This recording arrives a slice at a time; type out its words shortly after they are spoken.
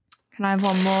Can I have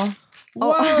one more?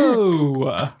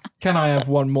 Whoa! Can I have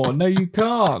one more? No, you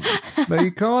can't. No,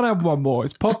 you can't have one more.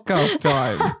 It's podcast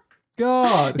time.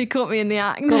 God. You caught me in the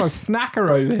act. Got a snacker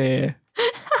over here.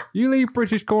 You leave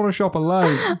British Corner Shop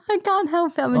alone. I can't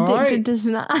help it. I'm All addicted right. to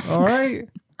snacks. All right.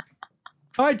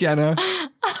 Hi, Jenna.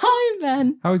 Hi,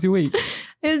 Ben. How was your week?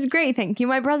 It was great, thank you.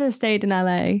 My brother stayed in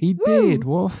LA. He did.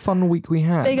 What a fun week we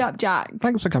had. Big up, Jack.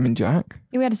 Thanks for coming, Jack.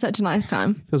 We had such a nice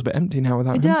time. Feels a bit empty now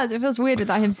without It him. does. It feels weird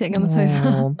without him sitting on the sofa.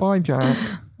 Oh, bye, Jack.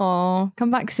 Oh,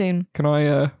 come back soon. Can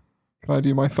I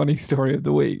do my funny story of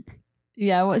the week?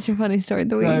 Yeah, what's your funny story of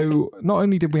the week? So, not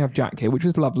only did we have Jack here, which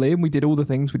was lovely, and we did all the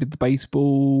things. We did the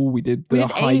baseball, we did the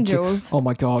hike. Angels. Oh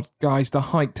my God, guys, the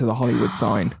hike to the Hollywood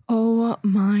sign. Oh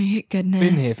my goodness.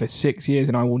 Been here for 6 years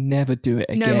and I will never do it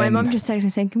again. No, my mum just texted me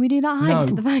saying, can we do that hike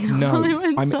to the back of the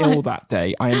Hollywood I'm sign? ill that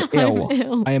day. I am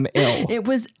ill. I am ill. It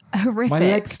was horrific. My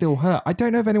legs still hurt. I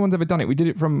don't know if anyone's ever done it. We did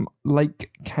it from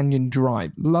Lake Canyon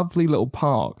Drive. Lovely little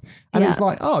park. And it's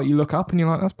like, oh, you look up and you're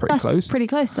like, that's pretty close. Pretty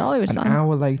close to the Hollywood An sign.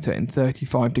 hour later in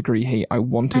 35-degree heat, I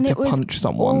wanted to punch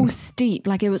someone. All steep.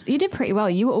 Like you did pretty well.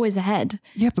 You were always ahead.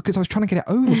 Yeah, because I was trying to get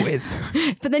it over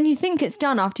with. But then you think it's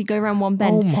done after you go around one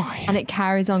bend. Oh my. And it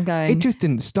carries on going. It just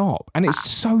didn't stop. And it's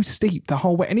so steep the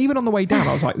whole way. And even on the way down,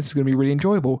 I was like, this is going to be really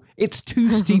enjoyable. It's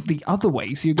too steep the other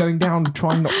way. So you're going down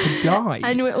trying not to die.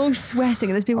 And we're all sweating.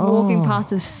 And there's people walking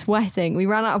past us sweating. We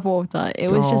ran out of water. It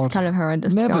was just kind of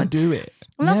horrendous. Never do it.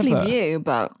 Lovely Never. view,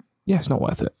 but yeah, it's not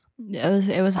worth it.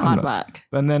 it was hard work.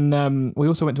 And then we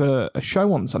also went to a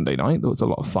show on Sunday night that was a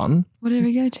lot of fun. What did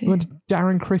we go to? We went to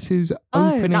Darren Chris's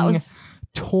opening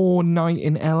tour night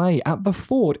in LA at the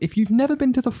Ford. If you've never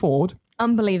been to the Ford,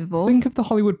 unbelievable. Think of the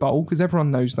Hollywood Bowl, because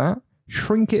everyone knows that.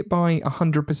 Shrink it by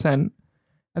 100%. And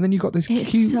then you've got this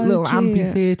cute little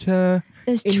amphitheatre.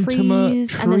 There's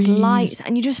trees and there's lights,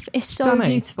 and it's so stunning.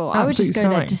 beautiful. Absolutely I would just go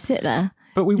there stunning. to sit there.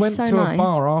 But we went so to nice. a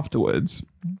bar afterwards.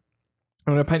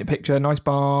 I'm going to paint a picture. Nice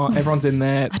bar. Everyone's in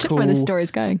there. It's I don't cool. know where the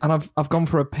story's going. And I've gone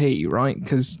for a pee, right?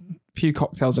 Because few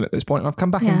cocktails in at this point. And I've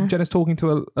come back and Jenna's talking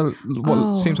to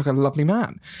what seems like a lovely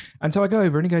man. And so I go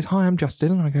over and he goes, "Hi, I'm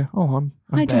Justin." And I go, "Oh, I'm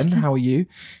Hi, Ben. Justin. How are you?"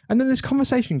 And then this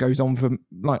conversation goes on for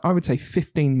I would say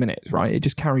 15 minutes, right? It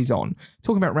just carries on.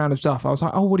 Talking about random stuff. I was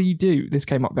like, "Oh, what do you do?" This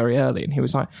came up very early. And he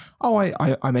was like, "Oh,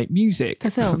 I make music for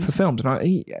films." For films. And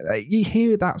you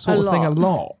hear that sort of thing a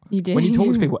lot. You do. When you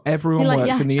talk to people, everyone You're like,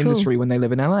 works in the cool. industry when they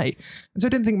live in LA. And so I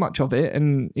didn't think much of it.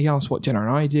 And he asked what Jenna and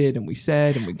I did, and we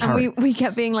said, and we carried. And we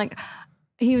kept being like,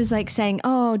 he was like saying,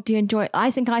 "Oh, do you enjoy it?"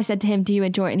 I think I said to him, "Do you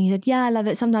enjoy it?" And he said, "Yeah, I love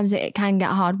it. Sometimes it can get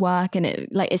hard work and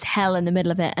it's hell in the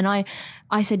middle of it." And I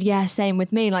said, "Yeah, same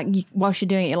with me." Like whilst you're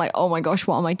doing it, you're like, "Oh my gosh,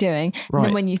 what am I doing?" Right. And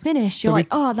then when you finish, you're like,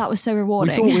 "Oh, that was so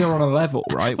rewarding." We thought we were on a level,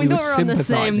 right? We thought we were on the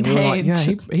same sympathising. We were like,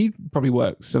 page. yeah, he probably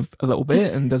works a little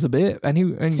bit and does a bit, and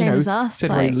Same as us, said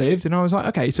where he like- lived, and I was like,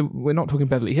 okay, so we're not talking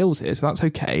Beverly Hills here, so that's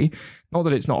okay. Not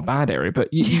that it's not a bad area, but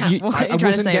what are you I trying to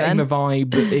wasn't say getting then? the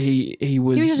vibe that he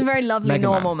was. He was just a very lovely, Mega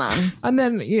normal man. And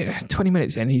then 20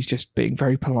 minutes in, he's just being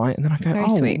very polite, and then I go, Very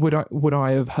 "Oh, sweet. would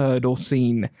I have heard or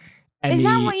seen any?" Is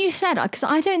that what you said? Because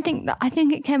I don't think that. I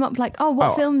think it came up like, "Oh,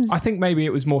 what films?" I think maybe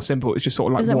it was more simple. It was just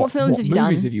sort of like, was like, what films have you done?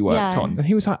 movies have you worked Yeah. on? And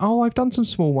he was like, "Oh, I've done some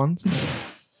small ones."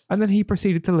 And then he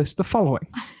proceeded to list the following: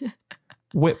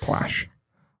 Whiplash,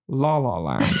 La La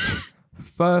Land,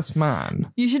 First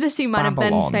Man. You should have seen mine and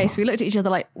Ben's Babylon. face. We looked at each other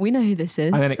like, we know who this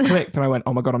is. And then it clicked and I went,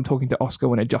 "Oh my God, I'm talking to Oscar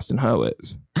winner Justin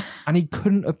Hurwitz." And he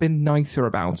couldn't have been nicer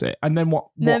about it. And then what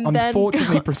Then Ben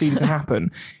unfortunately got proceeded to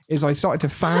happen is I started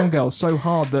to fangirl so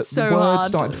hard that So words hard.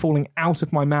 started falling out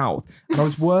of my mouth. And I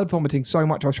was word vomiting so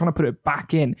much. I was trying to put it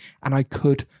back in and I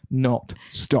could not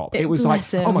stop. It was like,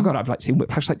 Bless him. oh my God, I've seen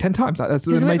Whiplash like 10 times. That's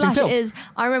an Because amazing Whiplash film. is,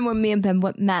 I remember when me and Ben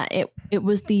met, it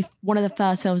was one of the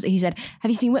first films that he said, "Have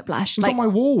you seen Whiplash?" It was on my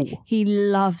wall. He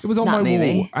loves It was on that my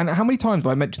movie. wall. And how many times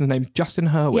have I mentioned the name Justin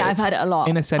Hurwitz? Yeah, I've heard it a lot.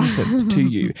 In a sentence to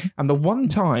you. And the one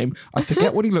time I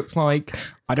forget what he looks like,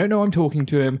 I don't know I'm talking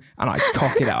to him, and I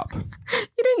cock it up.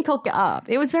 You didn't cock it up.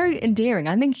 It was very endearing.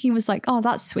 I think he was like, "Oh,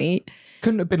 that's sweet."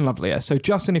 Couldn't have been lovelier. So,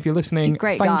 Justin, if you're listening,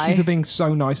 Great thank guy. you for being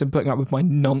so nice and putting up with my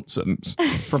nonsense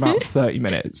for about 30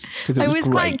 minutes. Because it was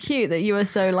great. quite cute that you were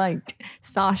so like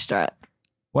starstruck.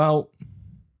 Well,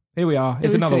 here we are.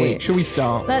 It's was another sweet. week. Shall we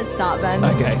start? Let's start, Ben.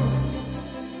 Okay.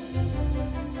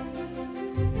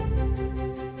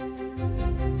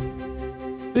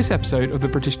 This episode of the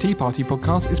British Tea Party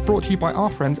podcast is brought to you by our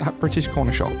friends at British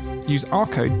Corner Shop. Use our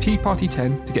code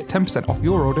TEAPARTY10 to get 10% off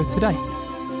your order today.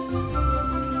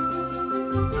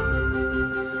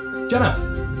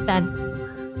 Jenna,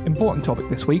 Ben. important topic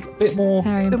this week. A bit more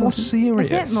Very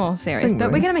serious. A bit more serious,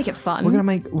 but we're going to make it fun. We're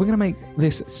gonna make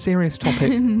this serious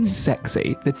topic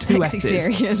sexy. The two Sexy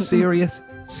S's. serious.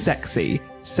 Serious,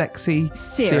 sexy,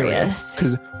 serious.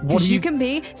 Because what do you you? can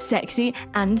be sexy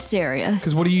and serious.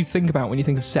 Because what do you think about when you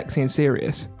think of sexy and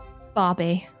serious?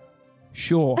 Barbie.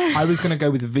 Sure, I was gonna go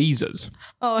with visas.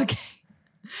 Oh, okay.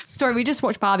 Sorry, we just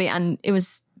watched Barbie and it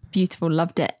was beautiful.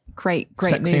 Loved it. Great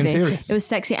Sexy movie. and serious. It was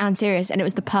sexy and serious, and it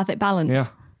was the perfect balance. Yeah.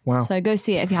 Wow. So go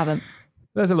see it if you haven't.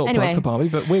 There's a little plug for Barbie,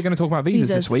 but we're going to talk about visas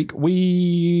this week.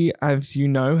 We, as you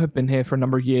know, have been here for a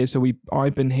number of years. So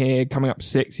I've been here coming up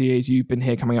 6 years. You've been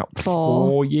here coming up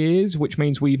 4 years, which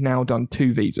means we've now done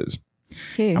 2 visas.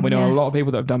 And we know a lot of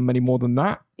people that have done many more than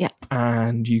that. Yeah.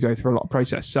 And you go through a lot of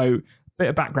process. So bit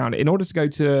of background. In order to go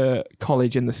to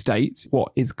college in the States,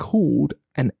 what is called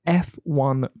an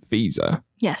F1 visa.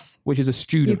 Yes. Which is a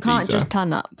student visa. You can't just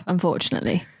turn up,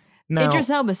 unfortunately. Now, Idris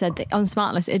Elba said that on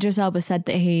Smartless, Idris Elba said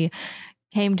that he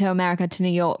came to America, to New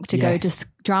York, to go to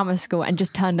drama school and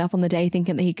just turned up on the day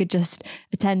thinking that he could just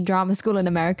attend drama school in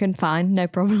America and fine, no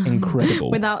problem.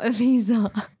 Incredible. Without a visa.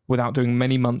 Without doing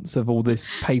many months of all this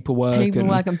paperwork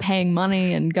and paying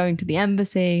money and going to the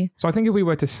embassy. So I think if we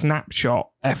were to snapshot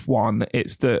F1,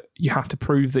 it's that you have to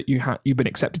prove that you've been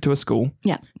accepted to a school.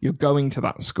 Yeah. You're going to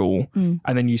that school and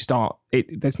then you start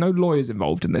there's no lawyers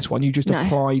involved in this one. You just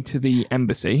apply to the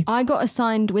embassy. I got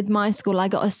assigned with my school. I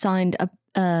got assigned a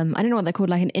I don't know what they're called,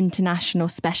 like an international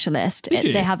specialist.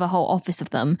 They have a whole office of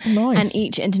them. Nice. And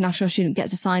each international student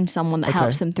gets assigned someone that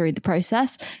helps them through the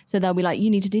process. So they'll be like, you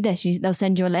need to do this. They'll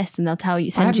send you a list and they'll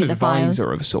send you the files.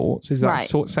 Advisor of sorts. Is that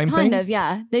same thing? Kind of,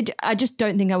 yeah. I just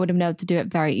don't think I would have been able to do it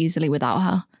very easily without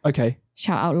her. Okay.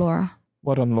 Shout out Laura.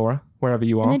 Well done, Laura, wherever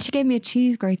you are. And then she gave me a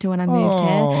cheese grater when I moved here.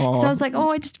 So I was like,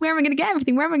 where am I going to get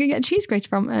everything? Where am I going to get a cheese grater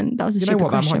from? And that was a stupid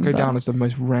question. That might go down as the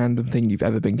most random thing you've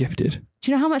ever been gifted.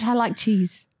 Do you know how much I like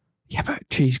cheese? Yeah, but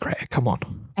cheese grater, come on.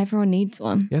 Everyone needs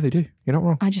one. Yeah, they do. You're not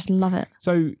wrong. I just love it.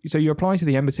 So you apply to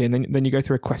the embassy and then you go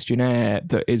through a questionnaire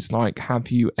that is like, have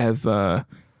you ever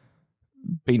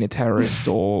been a terrorist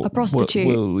or a prostitute?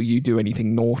 Will you do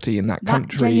anything naughty in that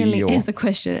country? That genuinely is the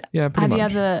question. Yeah, pretty much.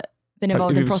 Have you ever been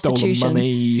involved in prostitution? Stolen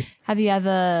money? Have you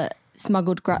ever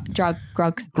smuggled drugs?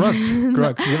 Drugs.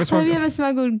 Have you ever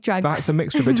smuggled drugs? That's a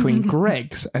mixture between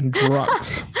Greggs and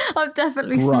drugs. I've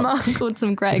definitely smuggled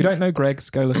some Greggs. If you don't know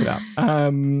Greggs, go look it up.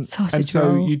 Sausage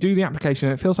roll. roll. You do the application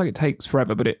and it feels like it takes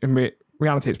forever, but in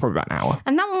reality it's probably about an hour.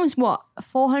 And that one was what?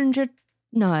 400?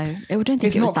 No, I don't think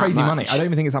it's it was not that crazy much. money. I don't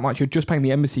even think it's that much. You're just paying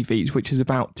the embassy fees, which is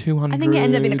about 200. I think it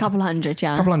ended up being a couple hundred,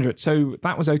 yeah. A couple hundred. So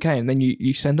that was okay. And then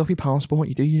you send off your passport,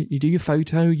 you do your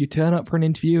photo, you turn up for an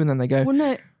interview, and then they go, well,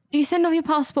 no. Do you send off your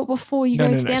passport before you go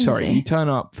to the embassy? Sorry. You turn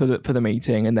up for the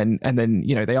meeting and then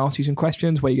they ask you some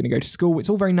questions. Where you're going to go to school. It's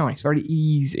all very nice, very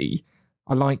easy.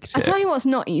 I liked it. I'll tell you what's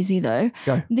not easy though.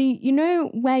 Go. You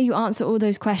know where you answer all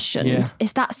those questions? Yeah.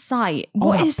 It's that site.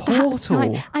 What is portal? that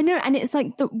site? I know, and it's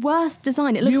like the worst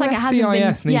design. It looks like it hasn't been...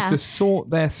 USCIS needs to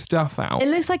sort their stuff out. It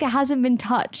looks like it hasn't been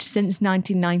touched since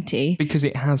 1990. Because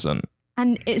it hasn't.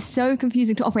 And it's so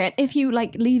confusing to operate. If you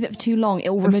leave it for too long, it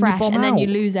will refresh and then you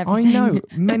lose everything. I know,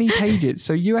 many pages.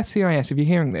 So USCIS, if you're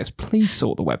hearing this, please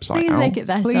sort the website out. Please make it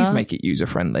better. Please make it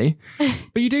user-friendly.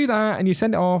 But you do that and you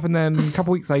send it off and then a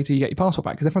couple of weeks later you get your passport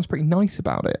back because everyone's pretty nice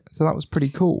about it. So that was pretty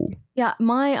cool. Yeah,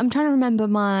 I'm trying to remember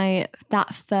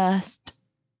that first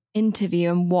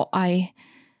interview and what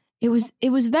it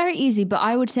was very easy, but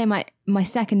I would say my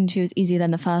second interview was easier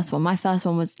than the first one. My first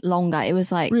one was longer. It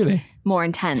was like really more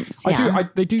intense. They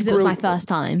do because it was my first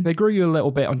time. They grew you a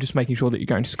little bit on just making sure that you're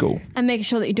going to school and making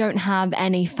sure that you don't have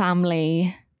any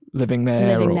family living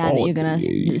there that you're going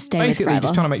to stay with forever. Basically,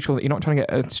 just trying to make sure that you're not trying to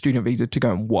get a student visa to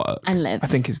go and work and live. I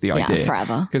think is the idea. Yeah,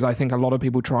 forever. Because I think a lot of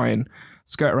people try and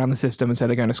skirt around the system and say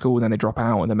they're going to school and then they drop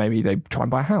out and then maybe they try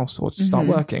and buy a house or start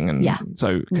working. And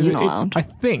so because I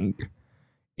think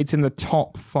it's in the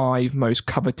top 5 most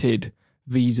coveted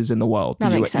visas in the world.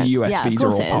 That makes sense. The US visa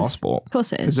or passport. Of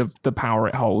course it is. Because of the power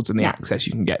it holds and the access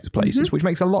you can get to places, which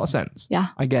makes a lot of sense. Yeah.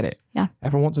 I get it. Yeah.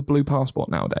 Everyone wants a blue passport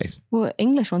nowadays. Well,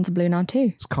 English ones are blue now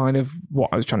too. It's kind of what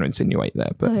I was trying to insinuate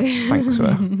there, but thanks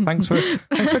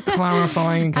for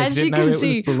clarifying. As you can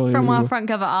see from our front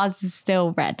cover, ours is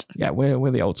still red. Yeah,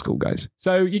 we're the old school guys.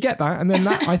 So you get that, and then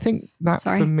that I think that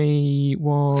for me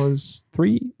was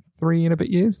 3 and a bit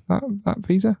years, that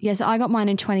visa. Yeah, so I got mine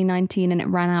in 2019 and it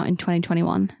ran out in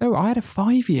 2021. No, I had a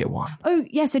 5-year one. Oh,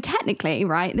 yeah, so technically,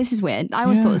 right, this is weird. I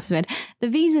always thought this was weird. The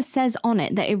visa says on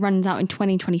it that it runs out in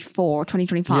 2024 or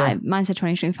 2025. Yeah. Mine said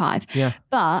 2025. Yeah.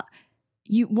 But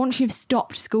once you've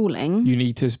stopped schooling... You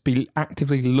need to be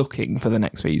actively looking for the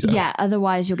next visa. Yeah,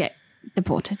 otherwise you'll get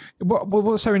deported.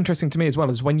 What's so interesting to me as well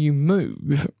is when you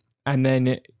move and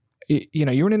then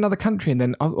you're in another country and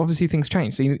then obviously things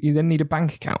change. So you then need a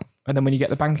bank account. And then when you get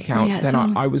the bank account,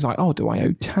 I was like, oh, do I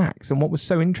owe tax? And what was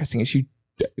so interesting is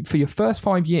for your first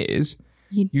 5 years,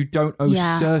 you don't owe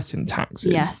certain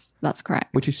taxes. Yes, that's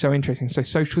correct. Which is so interesting. So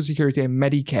Social Security and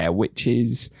Medicare, which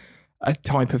is a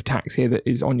type of tax here that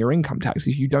is on your income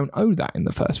taxes, you don't owe that in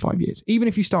the first 5 years, even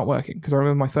if you start working. Because I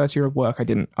remember my first year of work, I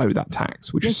didn't owe that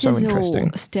tax, which is so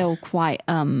interesting. Still quite,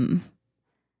 I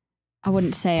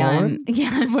wouldn't say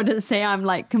I'm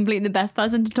like completely the best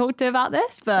person to talk to about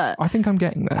this, but I think I'm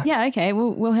getting there. Yeah, okay.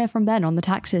 We'll hear from Ben on the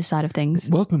taxes side of things.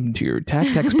 Welcome to your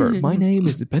tax expert. My name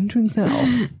is Benjamin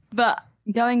South. But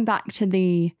going back to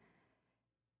the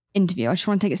interview, I just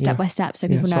want to take it step by step so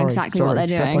people know exactly what they're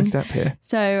doing. Step by step here.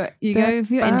 So you go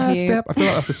for your interview. Step. I feel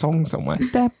like that's a song somewhere.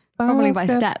 Step by Probably step.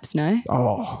 by Steps, no?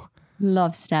 Oh.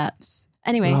 Love Steps.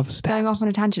 Anyway, going off on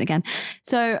a tangent again.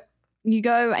 So you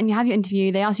go and you have your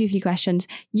interview. They ask you a few questions.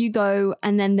 You go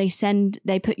and then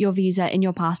they put your visa in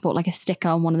your passport, like a sticker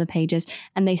on one of the pages,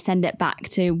 and they send it back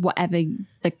to whatever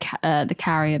the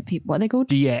carrier people, what are they called?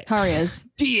 DX. Couriers.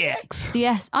 DX.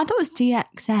 DS. I thought it was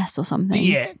DXS or something.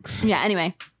 DX. Yeah,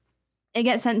 anyway. It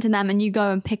gets sent to them and you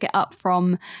go and pick it up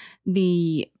from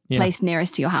the place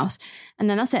nearest to your house. And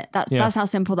then that's it. That's how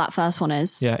simple that first one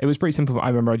is. Yeah, it was pretty simple. I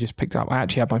remember I just picked up. I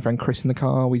actually had my friend Chris in the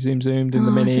car. We zoomed in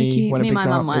the Mini. So cute. When Me and my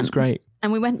mum went. It was great.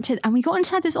 And we we got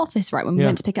inside this office, right, when we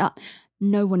went to pick it up.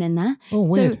 No one in there. Oh,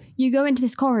 weird. So you go into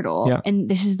this corridor, and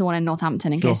this is the one in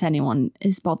Northampton, in case anyone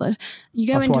is bothered. You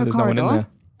go into a corridor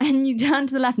and you turn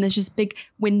to the left and there's just big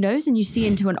windows and you see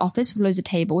into an office with loads of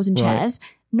tables and chairs.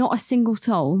 Not a single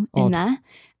soul in there.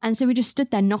 And so we just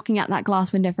stood there knocking at that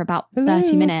glass window for about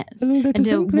 30 minutes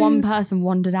until one person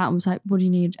wandered out and was like, what do you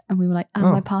need? And we were like,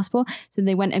 my passport. So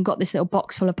they went and got this little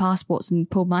box full of passports and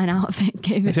pulled mine out of it and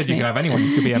gave it to me. They said you could have anyone.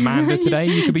 You could be Amanda today.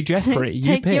 You could be Jeffrey.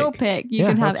 Take your pick. You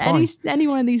can have any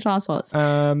one of these passports.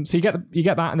 So you get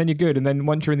that and then you're good. And then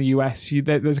once you're in the US,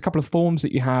 there's a couple of forms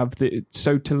that you have.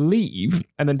 So to leave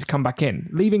and then to come back in.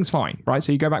 Leaving's fine, right?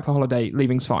 So you go back for holiday,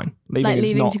 leaving's fine.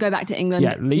 Leaving to go back to England.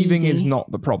 Yeah, leaving is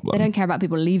not the problem. They don't care about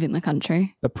people leaving the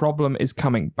country. The problem is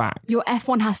coming back. Your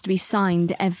F1 has to be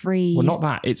signed every... Well, not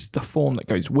that. It's the form that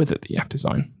goes with it that you have to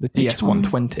sign. The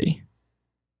DS-120.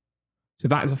 So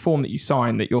that is a form that you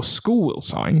sign that your school will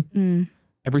sign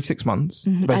every 6 months.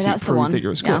 Basically prove that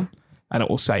you're at school. Yeah. And it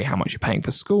will say how much you're paying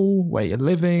for school, where you're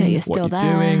living, what you're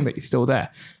doing, that you're still there.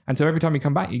 And so every time you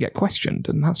come back, you get questioned,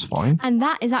 and that's fine. And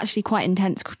that is actually quite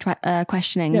intense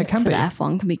questioning. Yeah, it can be. The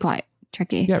F1 can be quite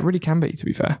tricky. Yeah, it really can be, to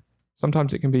be fair.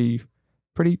 Sometimes it can be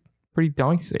pretty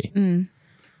dicey.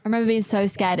 I remember being so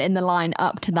scared in the line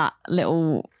up to that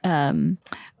little,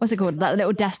 what's it called? That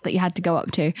little desk that you had to go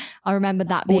up to. I remember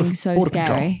that being so scary.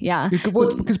 Control. Yeah.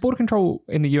 Because border control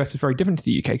in the US is very different to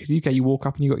the UK. Because the UK, you walk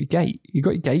up and you got your gate. You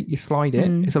got your gate, you slide it,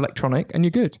 it's electronic, and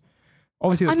you're good.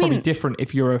 Obviously, that's probably different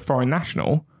if you're a foreign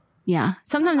national. Yeah.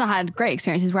 Sometimes I had great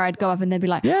experiences where I'd go up and they'd be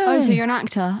like, oh, so you're an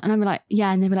actor? And I'd be like,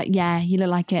 yeah. And they'd be like, yeah, you look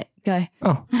like it. Go.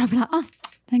 Oh. And I'd be like, oh,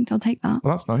 thanks, I'll take that.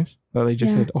 Well, that's nice. Well, they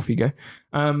just said, off you go.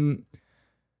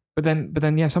 But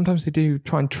then, yeah, sometimes they do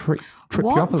try and trip you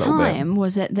up a little bit. What time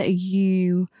was it that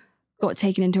you got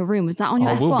taken into a room? Was that on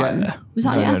your F1? We'll get there. Was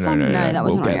that on your F1? No, that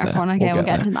wasn't on your F1. Okay, we'll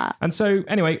get to that. And so,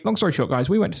 anyway, long story short, guys,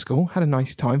 we went to school, had a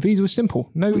nice time. Visa was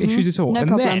simple. No issues at all. No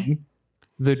problem. Then,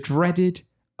 the dreaded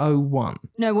O1.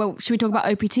 No, well, should we talk about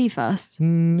OPT first?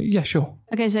 Yeah, sure.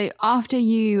 Okay, so after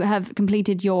you have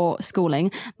completed your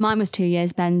schooling, mine was 2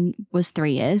 years, Ben was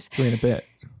 3 years. 3 and a bit.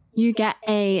 You get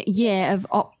a year of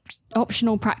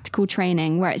optional practical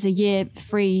training where it's a year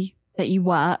free that you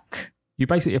work. You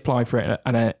basically apply for it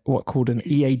and what's called an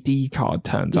EAD card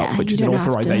turns up, which is an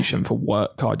authorization for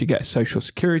work card. You get Social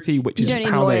Security, which is how they... You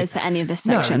don't need lawyers for any of this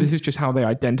section. No, this is just how they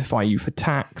identify you for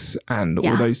tax and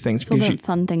all those things. It's all the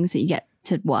fun things that you get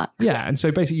to work. Yeah, and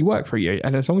so basically you work for a year,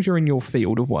 and as long as you're in your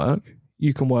field of work,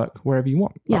 you can work wherever you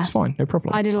want. That's fine, no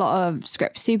problem. I did a lot of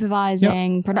script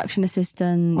supervising, production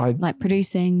assistant, like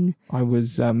producing. I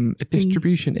was a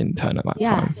distribution intern at that time.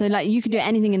 Yeah, so like you could do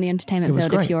anything in the entertainment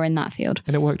field if you're in that field.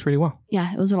 And it worked really well.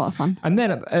 Yeah, it was a lot of fun. And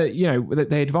then,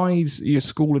 they advise, your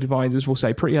school advisors will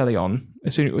say pretty early on,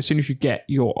 as soon as you get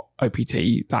your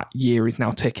OPT, that year is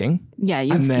now ticking. Yeah,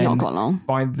 you've not got long.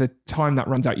 By the time that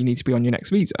runs out, you need to be on your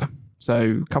next visa.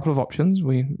 So a couple of options.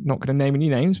 We're not going to name any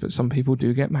names, but some people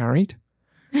do get married.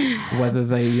 Whether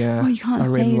they are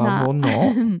in love or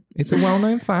not. It's a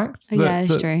well-known fact.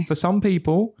 It's true. For some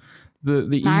people,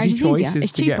 the easy choice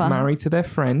is to get married to their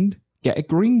friend, get a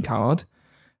green card,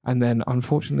 And then,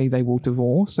 unfortunately, they will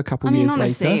divorce a couple years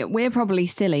honestly, later. We're probably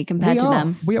silly compared to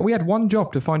them. We had one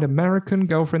job to find American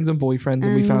girlfriends and boyfriends,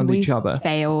 and we found each other.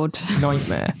 Failed.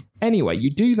 Nightmare. Anyway,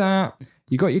 you do that.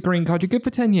 You got your green card. You're good for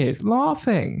 10 years.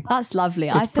 Laughing. That's lovely.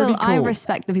 It's pretty cool. I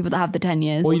respect the people that have the 10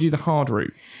 years. Or you do the hard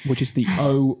route, which is the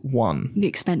O1. The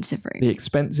expensive route. The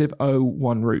expensive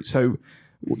O1 route. So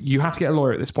you have to get a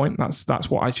lawyer at this point. That's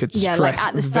what I should stress. Yeah, like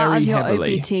at the start of your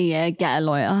heavily. OPT year, get a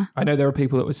lawyer. I know there are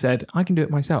people that have said, I can do it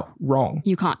myself. Wrong.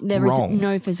 You can't. There is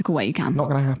no physical way you can. Not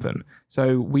going to happen.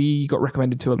 So we got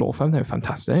recommended to a law firm. They were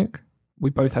fantastic. We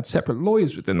both had separate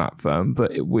lawyers within that firm,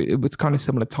 but it was kind of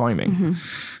similar timing.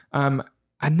 Mm-hmm.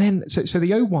 And then, so the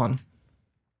O1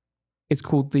 is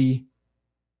called the...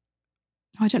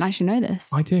 I don't actually know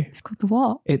this. I do. It's called the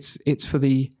what? It's for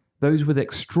those with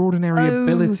extraordinary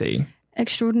ability.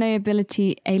 Extraordinary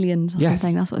ability aliens or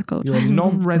something. That's what it's called. You're a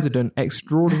non-resident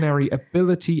extraordinary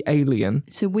ability alien.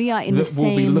 So we are in the same... that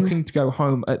will be looking to go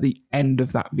home at the end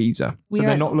of that visa. So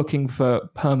they're not looking for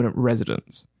permanent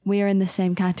residence. We are in the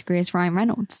same category as Ryan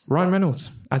Reynolds. Ryan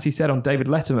Reynolds, as he said on David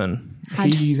Letterman,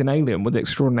 he's an alien with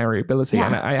extraordinary ability. Yeah.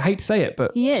 And I hate to say it,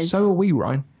 but so are we,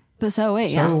 Ryan. But so are we,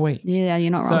 So are we. Yeah,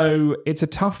 you're not wrong. So it's a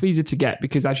tough visa to get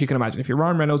because, as you can imagine, if you're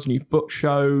Ryan Reynolds and you book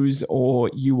shows or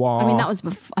you are... I mean, that was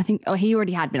before, I think, he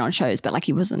already had been on shows, but like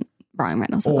he wasn't Ryan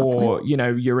Reynolds at that point. Or,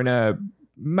 you're in a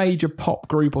major pop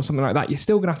group or something like that, you're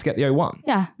still going to have to get the O1.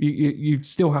 Yeah. You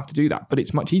still have to do that, but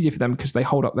it's much easier for them because they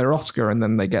hold up their Oscar and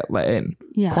then they get let in.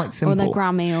 Yeah. Quite simple. Or their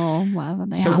Grammy or whatever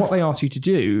they have. So what they ask you to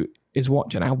do is what,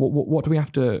 Jenna? What do we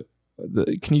have to...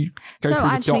 can you go through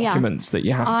the documents that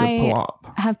you have to pull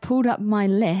up? I have pulled up my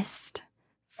list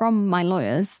from my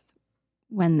lawyers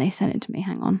when they sent it to me.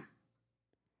 Hang on.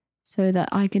 So that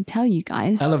I could tell you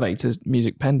guys. Elevators,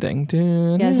 music pending.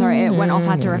 Yeah, sorry, it went off. I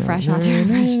had to refresh. Okay,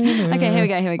 here we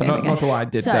go. I'm not sure why I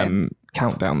did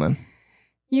countdown then.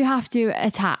 You have to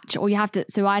attach, or you have to...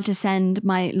 So I had to send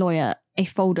my lawyer a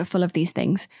folder full of these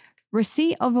things.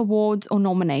 Receipt of awards or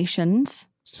nominations.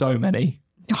 So many.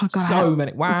 Oh, God, so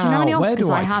many. Wow. Do you know how many Oscars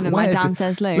I have in my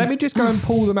downstairs loo? Let me just go and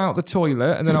pull them out the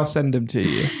toilet and then I'll send them to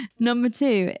you. Number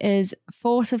 2 is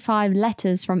 4 to 5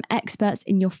 letters from experts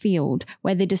in your field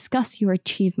where they discuss your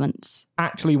achievements.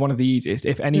 Actually, one of the easiest.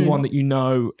 If anyone that you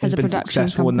know has been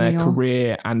successful in their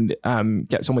career and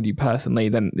gets on with you personally,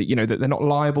 then that they're not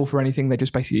liable for anything. They're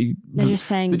just basically... They're just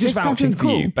saying, they're just this vouching person's for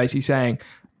cool. you. Basically saying,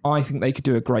 I think they could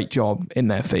do a great job in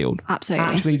their field. Absolutely.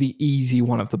 Actually, the easy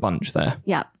one of the bunch there.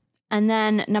 Yeah. And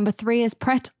then number 3 is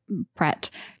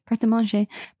prêt-à-manger.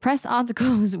 Press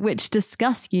articles which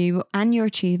discuss you and your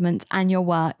achievements and your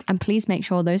work. And please make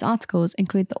sure those articles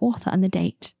include the author and the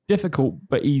date. Difficult,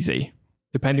 but easy,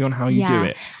 depending on how you do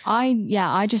it.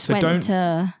 I just went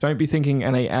to... Don't be thinking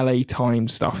LA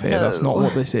Times stuff here. No. That's not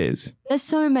what this is. There's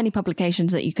so many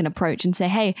publications that you can approach and say,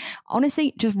 hey,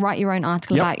 honestly, just write your own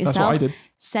article about yourself. That's what I did.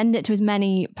 Send it to as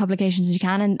many publications as you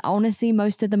can. And honestly,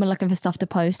 most of them are looking for stuff to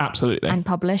post. Absolutely. And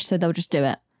publish, so they'll just do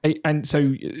it. And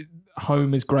so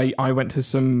Home is great. I went to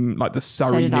some, like the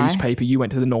Surrey newspaper. You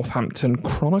went to the Northampton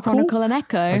Chronicle. Chronicle and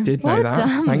Echo. I did know that.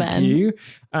 Thank you.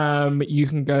 You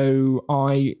can go,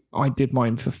 I did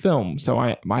mine for film. So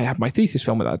I had my thesis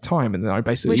film at that time. And then I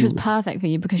basically... Which was perfect for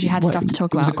you because you had stuff to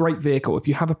talk about. It was a great vehicle. If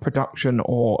you have a production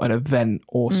or an event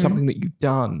or something that you've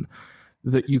done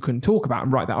that you can talk about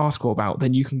and write that article about,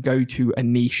 then you can go to a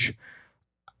niche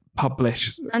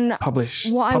publicist,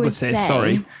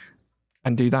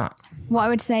 and do that. What I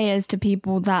would say is to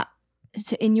people that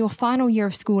in your final year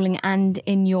of schooling and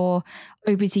in your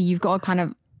OPT, you've got to kind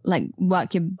of like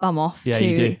work your bum off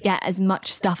to get as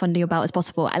much stuff under your belt as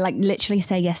possible. I like literally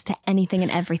say yes to anything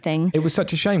and everything. It was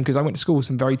such a shame because I went to school with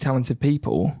some very talented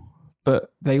people,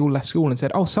 but they all left school and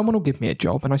said, oh, someone will give me a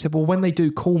job. And I said, well, when they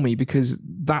do, call me because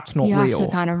that's not real. You have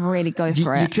to kind of really go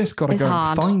for it. You just got to go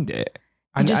and find it.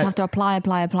 And you just have to apply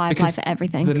for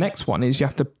everything. The next one is you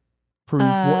have to prove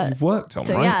what you've worked on,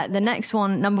 right? Yeah, the next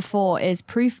one, number 4, is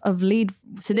proof of lead.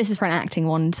 So this is for an acting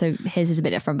one, so his is a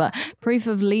bit different, but proof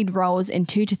of lead roles in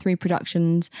 2 to 3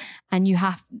 productions. And it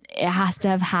has to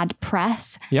have had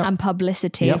press and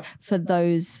publicity for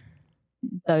those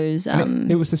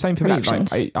it was the same for me.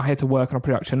 Like I had to work on a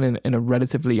production in a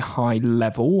relatively high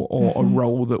level or a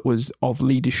role that was of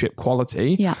leadership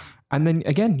quality. And then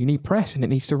again, you need press and it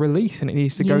needs to release and it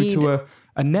needs to go to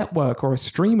a network or a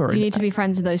streamer. You need to be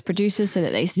friends with those producers so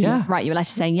that they still write you a letter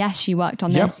saying, yes, she worked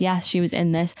on this. Yes, she was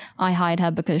in this. I hired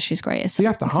her because she's great. So you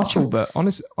have to hustle. But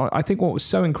honestly, I think what was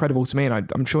so incredible to me,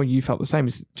 and I'm sure you felt the same,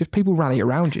 is just people rally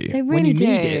around you. They really when you do.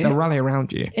 need it, they'll rally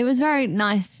around you. It was very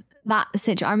nice. That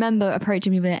situation, I remember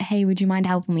approaching people like, hey, would you mind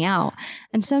helping me out?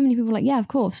 And so many people were like, yeah, of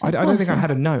course. I don't think I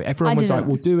had a no. Everyone was like,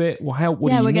 we'll do it. We'll help.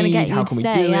 What do you we're going to get you How to can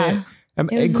stay. We do it?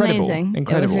 It was amazing.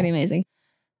 Incredible. It was really amazing.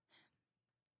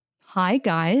 Hi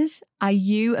guys, are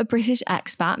you a British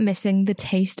expat missing the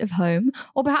taste of home?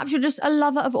 Or perhaps you're just a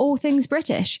lover of all things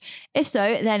British? If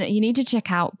so, then you need to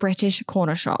check out British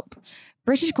Corner Shop.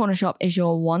 British Corner Shop is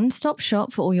your one-stop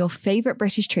shop for all your favourite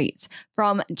British treats,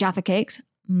 from Jaffa Cakes,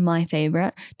 my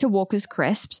favourite, to Walker's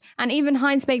Crisps, and even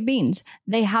Heinz Baked Beans.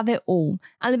 They have it all.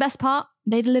 And the best part,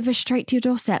 they deliver straight to your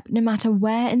doorstep, no matter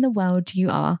where in the world you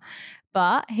are.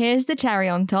 But here's the cherry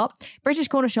on top. British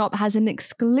Corner Shop has an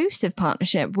exclusive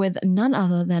partnership with none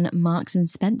other than Marks &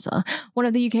 Spencer, one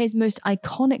of the UK's most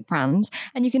iconic brands,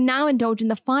 and you can now indulge in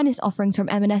the finest offerings from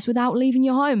M&S without leaving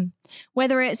your home.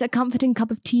 Whether it's a comforting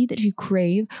cup of tea that you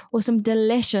crave or some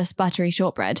delicious buttery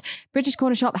shortbread, British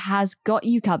Corner Shop has got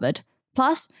you covered.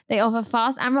 Plus, they offer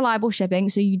fast and reliable shipping,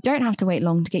 so you don't have to wait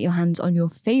long to get your hands on your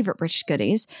favourite British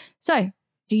goodies. So,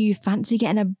 do you fancy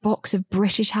getting a box of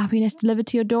British happiness delivered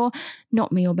to your door?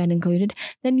 Not me or Ben included.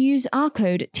 Then use our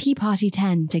code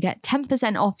TEAPARTY10 to get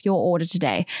 10% off your order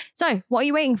today. So, what are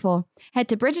you waiting for? Head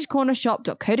to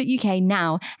britishcornershop.co.uk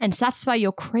now and satisfy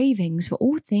your cravings for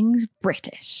all things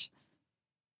British.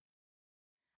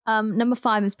 Number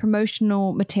 5 is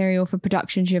promotional material for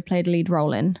productions you have played a lead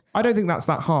role in. I don't think that's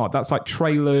that hard. That's like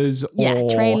trailers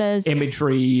or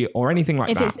imagery or anything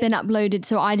like that. If it's been uploaded.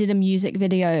 So I did a music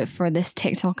video for this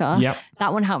TikToker. Yep.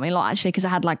 That one helped me a lot actually because it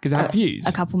had views.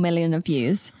 A couple million of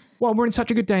views. Well, we're in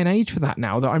such a good day and age for that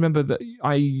now that I remember that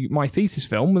my thesis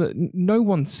film that no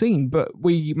one's seen, but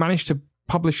we managed to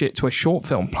publish it to a short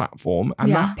film platform,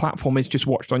 and that platform is just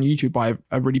watched on YouTube by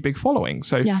a really big following.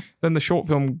 So then the short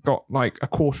film got like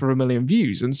 250,000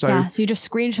 views, and so so you just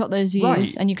screenshot those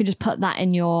views and you could just put that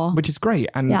in your, which is great.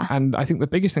 And I think the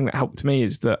biggest thing that helped me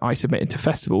is that I submitted to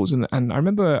festivals, and I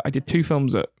remember I did 2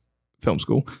 films at film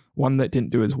school, one that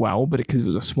didn't do as well, but because it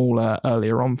was a smaller,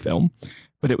 earlier on film,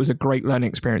 but it was a great learning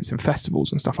experience in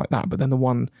festivals and stuff like that. But then the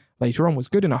one later on was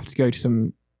good enough to go to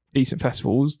some decent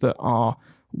festivals that are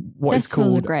what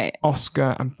festivals is called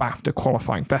Oscar and BAFTA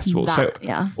qualifying festivals.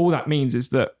 All that means is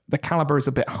that the caliber is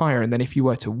a bit higher, and then if you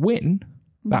were to win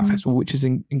that festival, which is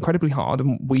incredibly hard,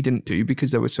 and we didn't do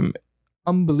because there were some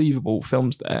unbelievable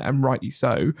films there, and rightly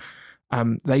so,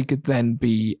 they could then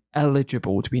be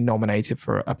eligible to be nominated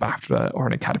for a BAFTA or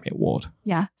an Academy Award.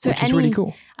 Yeah. So which is really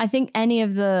cool. I think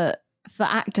for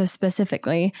actors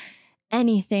specifically,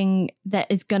 anything that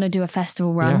is going to do a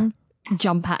festival run,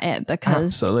 jump at it,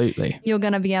 because absolutely you're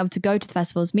going to be able to go to the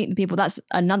festivals, meet the people. That's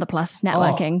another plus,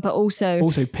 networking, but also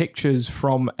pictures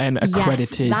from an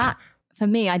accredited. That for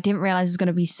me, I didn't realize was going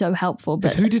to be so helpful.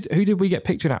 But who did we get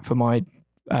pictured at for my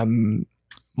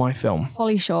my film?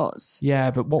 Holly Shorts.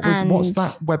 Yeah, but what's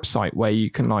that website where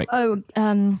you can like? You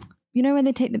know when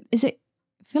they take is it?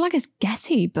 I feel like it's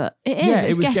Getty, but it is. Yeah,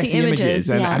 it's it was Getty Images.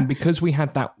 And because we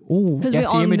had that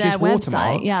Getty Images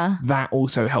watermark, that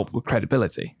also helped with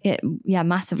credibility. It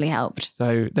massively helped.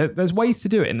 So there's ways to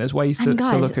do it, and there's ways to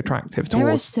look attractive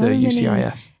towards the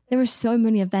UCIS. There are so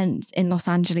many events in Los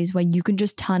Angeles where you can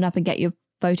just turn up and get your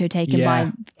photo taken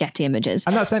by Getty Images.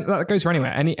 And that goes for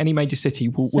anywhere. Any major city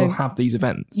will have these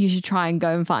events. You should try and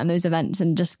go and find those events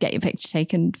and just get your picture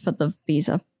taken for the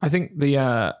visa. I think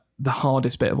the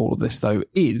hardest bit of all of this, though,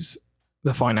 is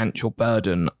the financial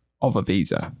burden of a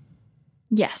visa.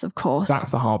 Yes, of course. That's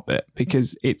the hard bit,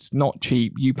 because it's not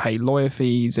cheap. You pay lawyer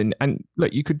fees, and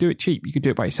look, you could do it cheap. You could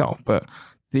do it by yourself, but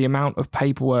the amount of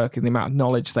paperwork and the amount of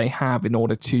knowledge they have in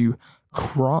order to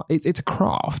craft, it's a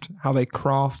craft, how they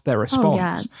craft their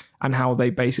response and how they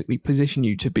basically position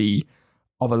you to be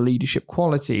of a leadership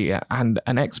quality and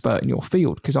an expert in your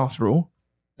field. Because after all,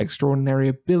 extraordinary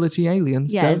ability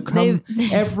aliens don't come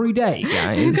every day,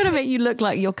 guys. They're going to make you look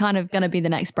like you're kind of going to be the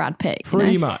next Brad Pitt.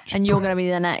 Pretty much. And you're going to be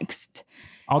the next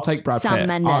I'll take Brad Sam Pitt.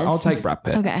 Mendes. I'll take Brad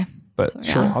Pitt. Okay. But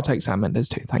I'll take Sam Mendes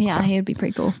too. Thanks, yeah, Sam. he'd be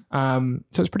pretty cool. So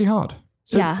it's pretty hard.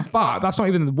 But that's not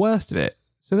even the worst of it.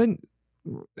 So then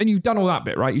you've done all that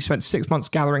bit, right? You spent 6 months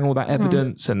gathering all that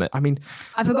evidence, and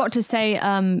I forgot to say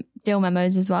deal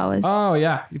memos as well.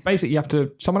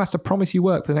 Basically, someone has to promise you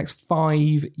work for the next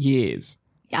 5 years.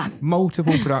 Yeah.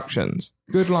 Multiple productions.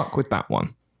 Good luck with that one.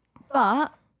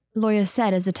 But lawyers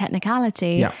said, as a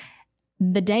technicality,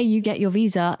 the day you get your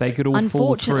visa, they could all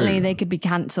unfortunately, they could be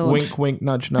cancelled. Wink, wink,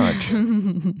 nudge, nudge.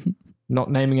 Not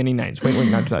naming any names. Wink,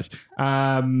 wink, nudge, nudge.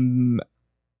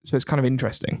 So it's kind of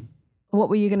interesting. What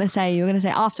were you going to say? You were going to say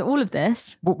after all of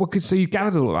this? Well, so you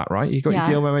gathered all that, right? You've got your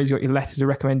deal memos, you've got your letters of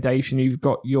recommendation, you've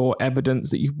got your evidence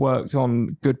that you've worked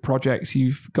on good projects,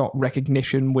 you've got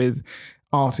recognition with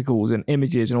articles and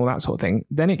images and all that sort of thing.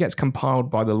 Then it gets compiled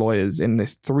by the lawyers in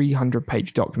this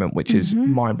 300-page document, which is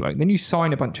mind-blowing. Then you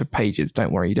sign a bunch of pages.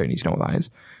 Don't worry, you don't need to know what that is,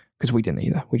 because we didn't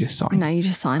either. We just signed. No, you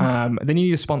just sign. Then you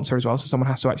need a sponsor as well, so someone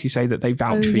has to actually say that they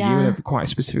vouch for you in a quite a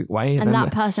specific way. And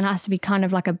that person has to be kind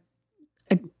of like a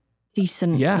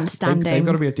decent standing. They've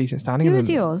got to be of decent standing. Who was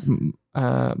yours?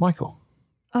 Michael.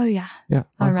 Oh, yeah. Yeah,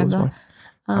 I remember.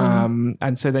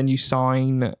 And so then you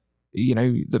sign,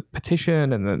 the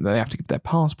petition, and then they have to give their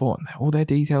passport and all their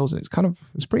details, and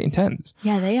it's pretty intense.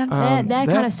 Yeah, they have. They're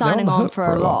kind of signing on for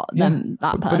a lot.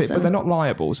 That person, but they're not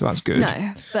liable, so that's good.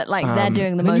 No, but they're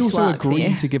doing the most work for you. You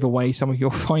also agree to give away some of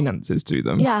your finances to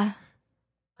them. Yeah.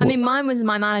 I mean, mine was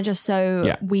my manager,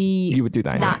 so you would do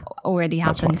that. Anyway. That already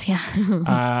happens.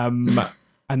 Yeah.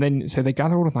 And then so they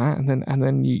gather all of that, and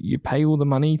then you pay all the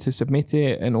money to submit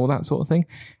it and all that sort of thing,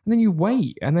 and then you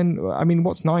wait. And then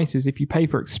what's nice is if you pay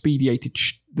for expedited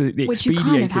the which expedited you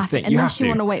kind of have thing, to, unless you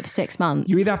want to wait for 6 months.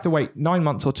 You either have to wait 9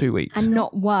 months or 2 weeks, and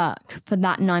not work for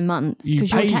that 9 months,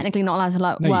 because you're technically not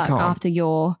allowed to work after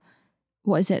your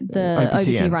the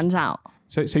OPT runs out.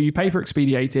 So you pay for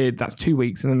expedited, that's 2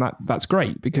 weeks, and then that's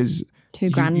great because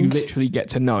 $2,000. You literally get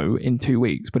to know in 2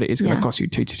 weeks, but it is going to cost you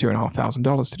 $2,000 to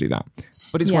 $2,500 to do that.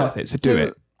 But it's worth it, so do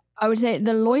it. I would say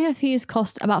the lawyer fees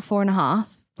cost about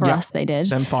 $4,500 for us. They did.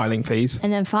 Then filing fees,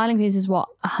 and then filing fees is what,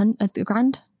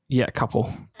 $100,000? Yeah, a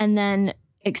couple. And then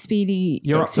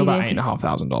you're up to about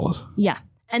 $8,500. Yeah,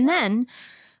 and then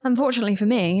unfortunately for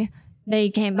me, they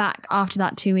came back after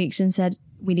that 2 weeks and said,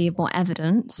 we need more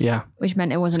evidence. Yeah. Which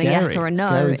meant it wasn't a yes or a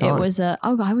no. It was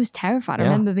I was terrified. I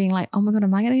remember being like, oh my God,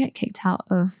 am I going to get kicked out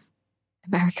of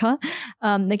America?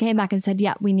 They came back and said,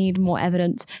 yeah, we need more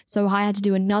evidence. So I had to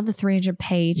do another 300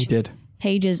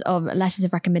 pages of letters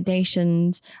of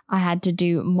recommendations. I had to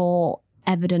do more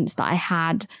evidence that I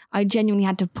had. I genuinely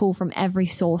had to pull from every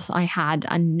source I had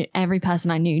and every person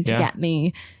I knew to get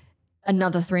me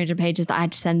another 300 pages that I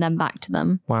had to send them back to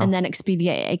them and then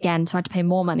expedite it again. So I had to pay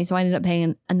more money. So I ended up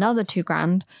paying another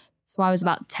 $2,000. So I was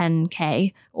about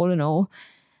 10K all in all.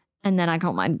 And then I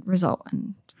got my result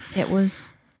and it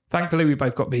was... Thankfully, we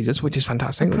both got visas, which is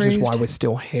fantastic, which is why we're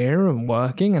still here and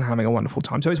working and having a wonderful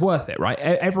time. So it's worth it, right?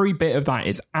 Every bit of that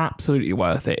is absolutely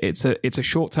worth it. It's a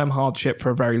short-term hardship for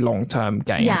a very long-term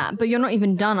gain. Yeah, but you're not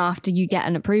even done after you get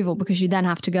an approval because you then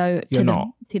have to go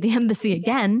to the embassy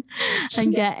again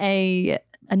and get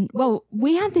well,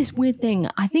 we had this weird thing.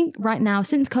 I think right now,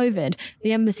 since COVID,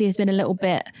 the embassy has been a little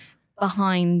bit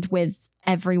behind with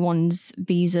everyone's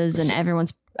visas and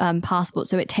everyone's passport,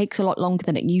 so it takes a lot longer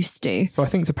than it used to. So I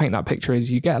think to paint that picture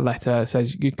is you get a letter,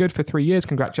 says you're good for 3 years,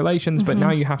 congratulations, but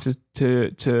now you have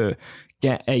to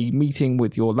get a meeting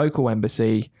with your local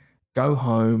embassy, go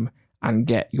home and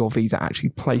get your visa actually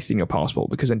placed in your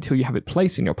passport, because until you have it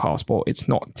placed in your passport, it's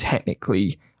not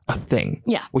technically a thing.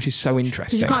 Yeah. Which is so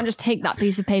interesting. You can't just take that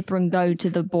piece of paper and go to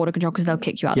the border control because they'll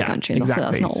kick you out of the country.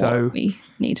 Exactly. That's not what we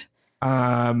need.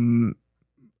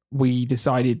 We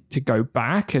decided to go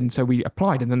back, and so we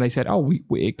applied, and then they said, oh,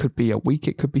 it could be a week,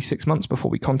 it could be 6 months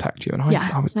before we contact you. And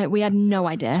I was like, we had no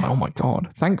idea. Oh my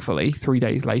God. Thankfully, 3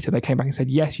 days later, they came back and said,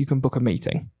 yes, you can book a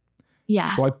meeting.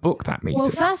 Yeah. So I booked that meeting. Well,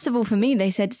 first of all, for me, they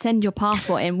said, send your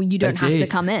passport in. You don't have to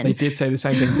come in. They did say the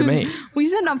same thing to me. We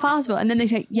sent our passport, and then they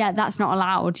say, yeah, that's not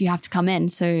allowed. You have to come in.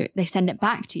 So they send it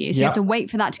back to you. So you have to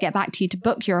wait for that to get back to you to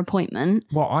book your appointment.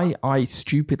 Well, I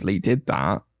stupidly did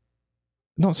that.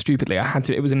 Not stupidly, I had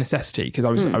to. It was a necessity because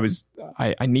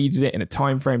I needed it in a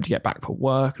time frame to get back for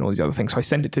work and all these other things. So I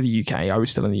sent it to the UK. I was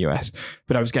still in the US,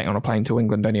 but I was getting on a plane to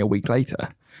England only a week later.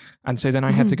 And so then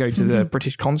I had to go to the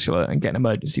British consulate and get an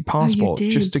emergency passport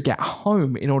just to get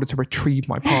home in order to retrieve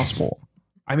my passport.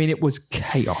 I mean, it was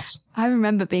chaos. I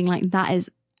remember being like, that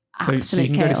is absolute so you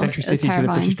can chaos. Go to Century City to the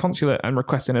British consulate and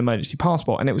request an emergency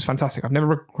passport. And it was fantastic. I've never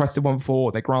requested one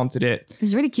before. They granted it. It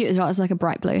was really cute as well. It was like a